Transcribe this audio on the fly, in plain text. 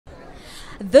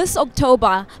This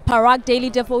October, Parach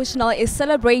Daily Devotional is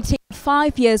celebrating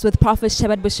 5 years with Prophet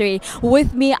Shepherd Bushiri.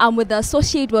 With me, I'm with the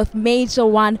associate with Major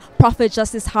One, Prophet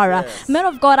Justice Hara. Yes. Man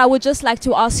of God, I would just like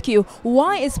to ask you,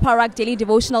 why is Parach Daily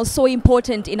Devotional so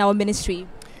important in our ministry?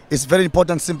 It's very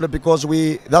important simply because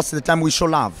that's the time we show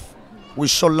love. We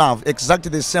show love,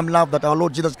 exactly the same love that our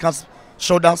Lord Jesus Christ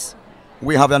showed us.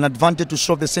 We have an advantage to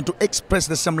show the same, to express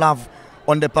the same love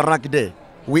on the Parach Day.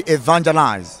 We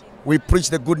evangelize. We preach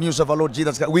the good news of our Lord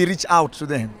Jesus Christ. We reach out to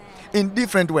them in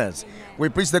different ways. We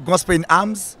preach the gospel in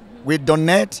alms. We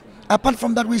donate. Apart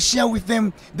from that, we share with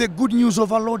them the good news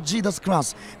of our Lord Jesus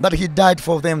Christ, that He died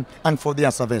for them and for their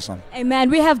salvation.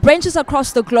 Amen. We have branches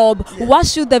across the globe. Yes. What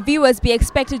should the viewers be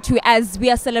expected to as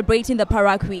we are celebrating the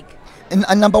Parach Week? And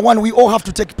number one, we all have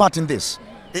to take part in this.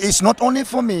 It's not only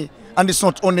for me, and it's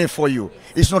not only for you.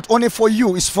 It's not only for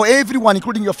you, it's for everyone,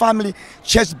 including your family,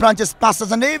 church branches,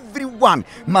 pastors, and everyone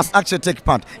must actually take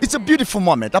part. It's a beautiful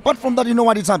moment. Apart from that, you know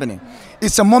what is happening?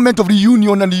 It's a moment of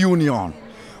reunion and union.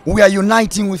 We are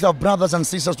uniting with our brothers and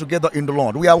sisters together in the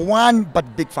Lord. We are one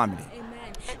but big family.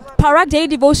 Parach Daily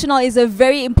Devotional is a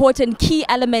very important key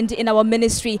element in our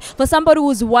ministry. For somebody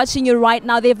who's watching you right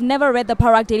now, they've never read the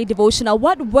Parach Daily Devotional.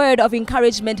 What word of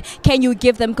encouragement can you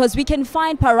give them? Because we can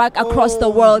find Parach across the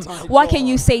world. What can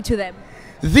you say to them?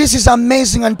 This is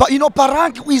amazing, and you know,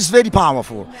 Parach is very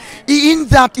powerful. In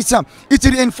that it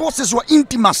reinforces your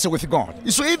intimacy with God.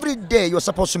 So every day you're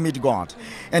supposed to meet God,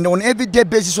 and on every day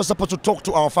basis you're supposed to talk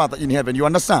to our Father in heaven. You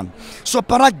understand? So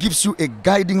Parach gives you a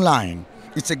guiding line.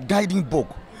 It's a guiding book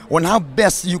on how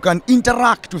best you can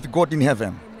interact with God in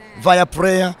heaven via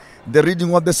prayer, the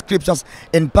reading of the scriptures.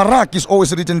 And Parach is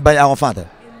always written by our Father.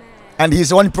 And He's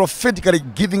the one prophetically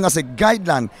giving us a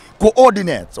guideline,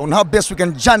 coordinates on how best we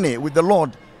can journey with the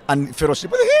Lord and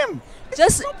fellowship with Him.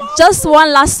 Just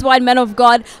one last one, man of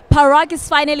God. Parach is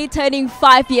finally turning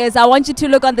 5 years. I want you to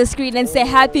look on the screen and say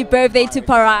happy birthday to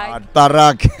Parach.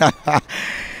 Parach.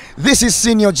 This is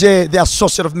Senior J, the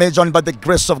associate of Major One, by the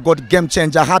grace of God, game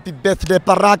changer. Happy birthday,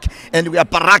 Parach. And we are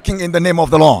Paraching in the name of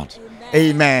the Lord.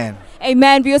 Amen.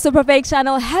 Amen. Viewers of Prophetic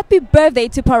Channel, happy birthday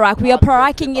to Parach. We are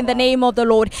Paraching in the name of the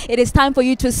Lord. It is time for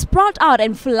you to sprout out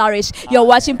and flourish. You're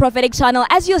watching Prophetic Channel.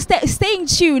 As you're staying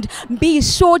tuned, be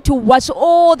sure to watch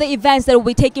all the events that will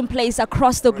be taking place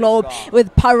across the globe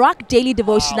with Parach Daily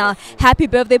Devotional. Happy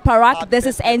birthday, Parach. This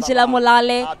is Angela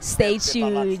Molale. Stay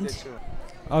tuned.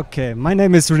 Okay, my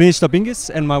name is René Stabingis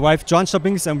and my wife John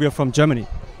Stabingis, and we are from Germany.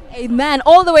 Amen.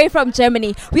 All the way from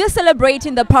Germany. We are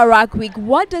celebrating the Parach Week.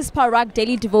 What does Parach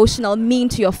Daily Devotional mean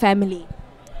to your family?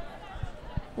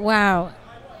 Wow.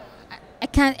 I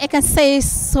can say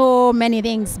so many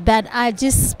things, but I'll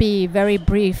just be very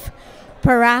brief.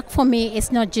 Parach for me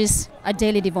is not just a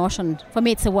daily devotion. For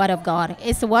me, it's the Word of God.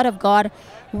 It's the Word of God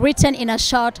written in a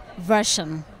short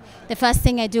version. The first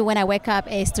thing I do when I wake up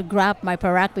is to grab my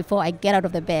Parach before I get out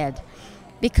of the bed,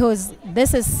 because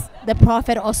this is the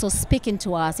prophet also speaking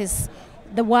to us. It's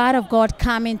the Word of God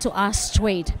coming to us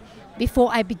straight. Before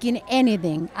I begin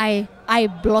anything, I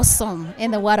blossom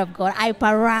in the Word of God. I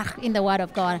Parach in the Word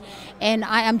of God. And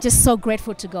I am just so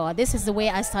grateful to God. This is the way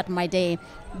I start my day.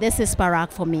 This is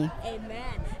Parach for me. Amen.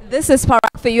 This is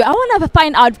Parach for you. I want to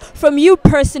find out from you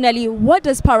personally, what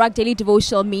does Parach Daily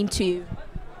Devotional mean to you?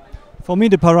 For me,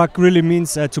 the Parach really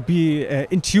means to be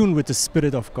in tune with the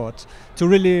Spirit of God, to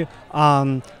really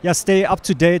stay up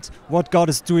to date what God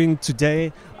is doing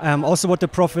today, also what the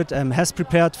prophet has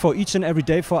prepared for each and every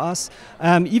day for us.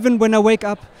 Even when I wake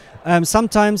up,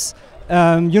 sometimes,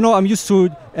 I'm used to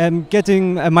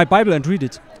getting my Bible and read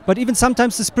it. But even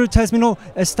sometimes the Spirit tells me, no,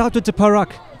 start with the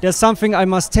Parach. There's something I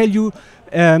must tell you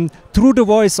through the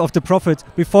voice of the prophet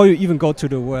before you even go to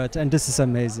the Word. And this is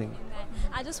amazing.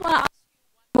 I just want to ask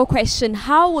more question.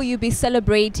 How will you be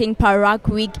celebrating Parach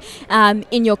Week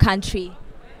in your country?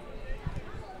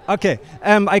 Okay,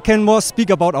 I can more speak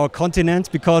about our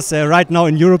continent, because right now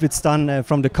in Europe it's done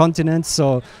from the continent.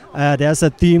 So there's a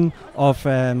theme of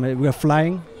we're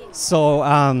flying.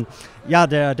 So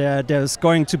there's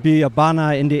going to be a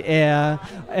banner in the air,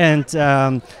 and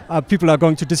people are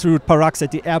going to distribute Parachs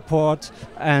at the airport,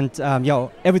 and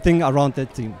everything around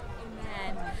that theme.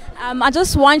 I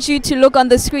just want you to look on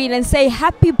the screen and say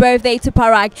happy birthday to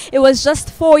Parach. It was just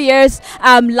 4 years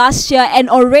last year, and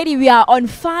already we are on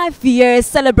 5 years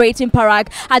celebrating Parach.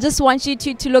 I just want you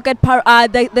to look at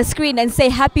the screen and say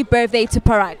happy birthday to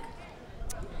Parach.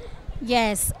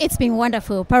 Yes, it's been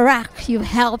wonderful. Parach, you've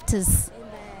helped us.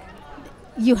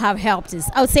 You have helped us.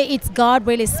 I would say it's God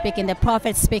really speaking, the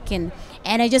prophet speaking.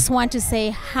 And I just want to say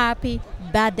happy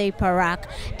birthday, Parach.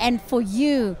 And for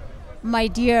you, my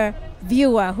dear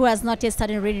viewer who has not yet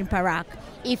started reading Parach,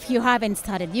 if you haven't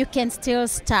started, you can still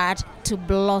start to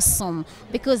blossom,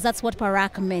 because that's what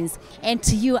Parach means. And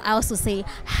to you, I also say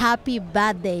happy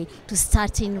birthday to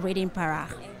starting reading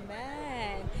Parach.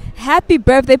 Amen. Happy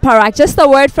birthday, Parach. Just a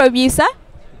word from you, sir.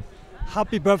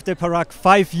 Happy birthday, Parach.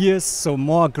 5 years, so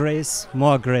more grace,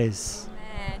 more grace.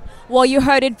 Well, you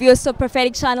heard it, viewers of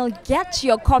Prophetic Channel. Get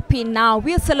your copy now.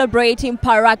 We're celebrating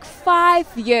Parach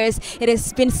 5 years. It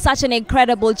has been such an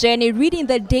incredible journey. Reading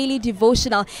the daily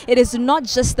devotional, it is not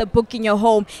just a book in your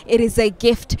home. It is a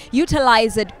gift.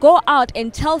 Utilize it. Go out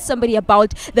and tell somebody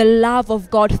about the love of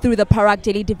God through the Parach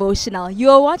daily devotional. You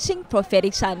are watching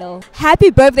Prophetic Channel. Happy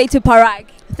birthday to Parach.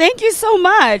 Thank you so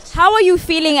much. How are you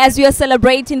feeling as we are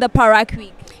celebrating the Parach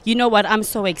week? You know what? I'm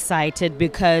so excited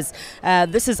because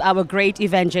this is our great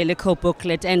evangelical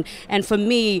booklet. And for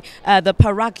me, the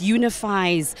Parach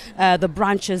unifies the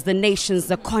branches, the nations,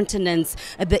 the continents,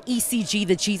 the ECG,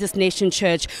 the Jesus Nation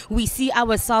Church. We see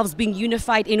ourselves being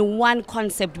unified in one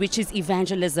concept, which is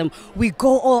evangelism. We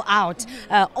go all out,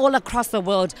 all across the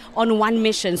world on one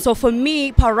mission. So for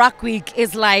me, Parach Week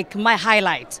is like my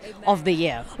highlight of the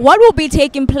year. What will be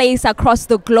taking place across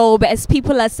the globe as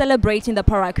people are celebrating the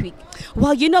Parach Week?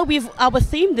 Well, you know, our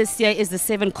theme this year is the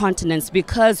 7 continents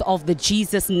because of the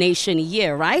Jesus Nation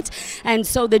year, right? And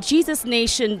so the Jesus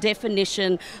Nation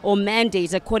definition or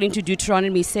mandate, according to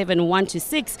Deuteronomy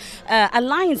 7:1-6,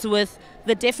 aligns with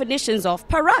the definitions of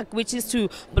Parach, which is to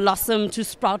blossom, to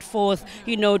sprout forth,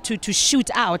 you know, to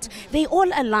shoot out. They all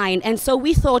align. And so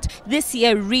we thought this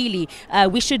year really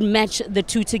we should match the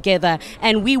two together.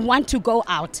 And we want to go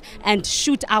out and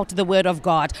shoot out the word of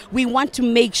God. We want to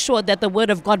make sure that the word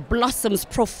of God blossoms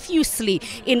profusely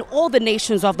in all the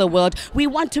nations of the world. We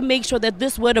want to make sure that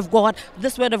this word of God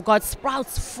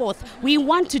sprouts forth. We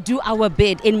want to do our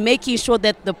bit in making sure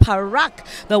that the Parach,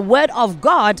 the word of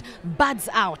God, buds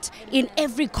out in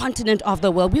every continent of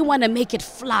the world. We want to make it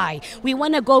fly. We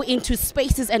want to go into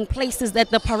spaces and places that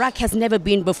the Parach has never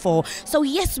been before. So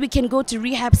yes, we can go to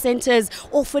rehab centers,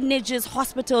 orphanages,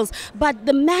 hospitals, but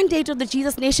the mandate of the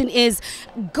Jesus Nation is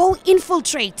go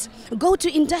infiltrate, go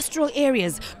to industrial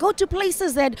areas, go to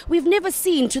places that we've never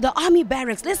seen, to the army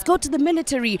barracks. Let's go to the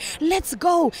military. Let's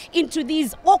go into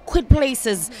these awkward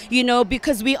places, you know,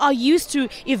 because we are used to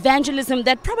evangelism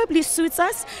that probably suits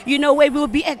us, you know, where we'll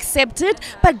be accepted,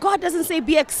 but God doesn't say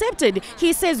be accepted.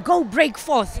 He says go break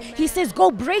forth. He says go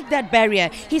break that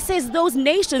barrier. He says those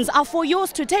nations are for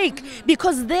yours to take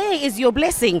because there is your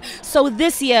blessing. So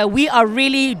this year we are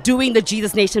really doing the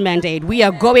Jesus Nation mandate. We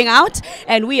are going out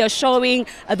and we are showing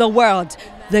the world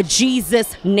the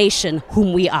Jesus Nation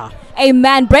whom we are.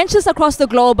 Amen. Branches across the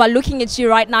globe are looking at you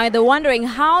right now and they're wondering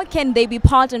how can they be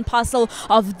part and parcel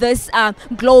of this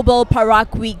global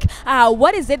Parach week.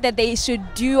 What is it that they should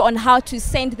do on how to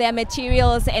send their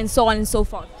materials and so on and so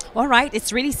forth? All right,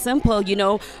 it's really simple. You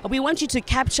know, we want you to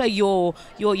capture your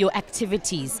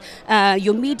activities,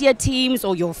 your media teams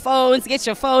or your phones. Get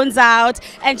your phones out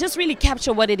and just really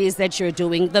capture what it is that you're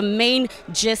doing. The main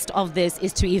gist of this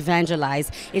is to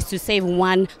evangelize, is to save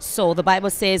one soul. The Bible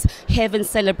says heaven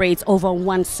celebrates over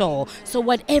one soul. So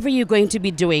whatever you're going to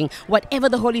be doing, whatever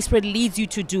the Holy Spirit leads you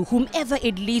to do, whomever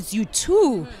it leads you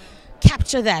to,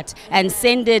 capture that and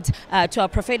send it to our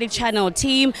Prophetic Channel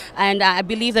team. And I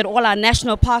believe that all our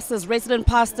national pastors, resident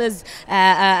pastors,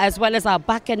 as well as our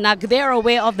Bak and Nak, they're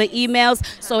aware of the emails.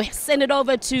 So send it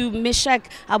over to Mishak,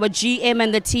 our GM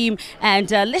and the team,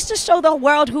 and let's just show the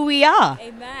world who we are.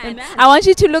 Amen. Amen. I want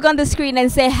you to look on the screen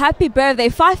and say happy birthday.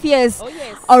 5 years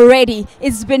already.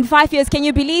 It's been 5 years. Can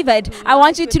you believe it? I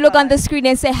want you to look on the screen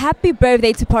and say happy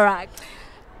birthday to Parach.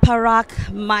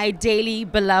 Parach, my daily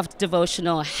beloved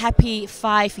devotional. Happy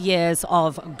 5 years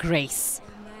of grace.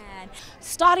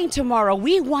 Starting tomorrow,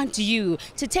 we want you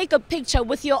to take a picture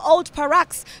with your old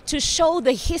Parachs to show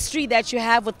the history that you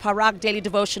have with Parach Daily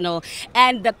Devotional.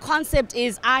 And the concept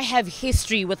is I have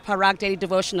history with Parach Daily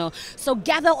Devotional. So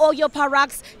gather all your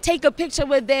Parachs, take a picture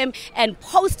with them and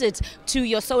post it to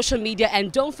your social media.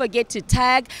 And don't forget to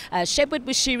tag Shepherd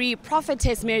Bushiri,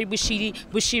 Prophetess Mary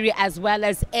Bushiri, as well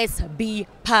as SB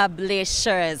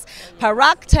Publishers.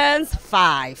 Parach Turns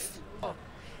 5.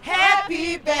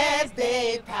 Happy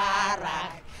birthday,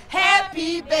 Parach.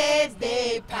 Happy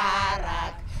birthday,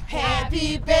 Parach.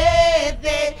 Happy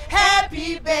birthday, Parach.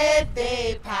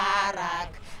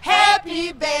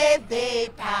 Happy birthday,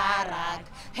 Parach.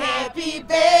 Happy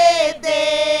birthday.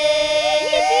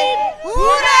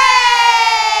 Hooray!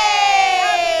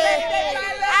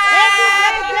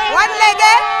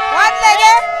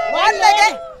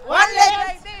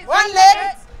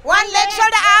 One leg,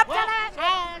 shoulder up.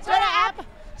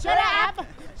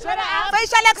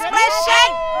 Facial expression.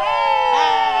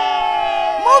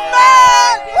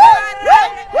 Movement.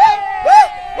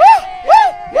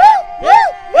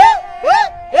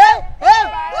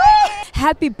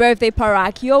 Happy birthday,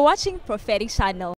 Parach. You're watching Prophetic Channel.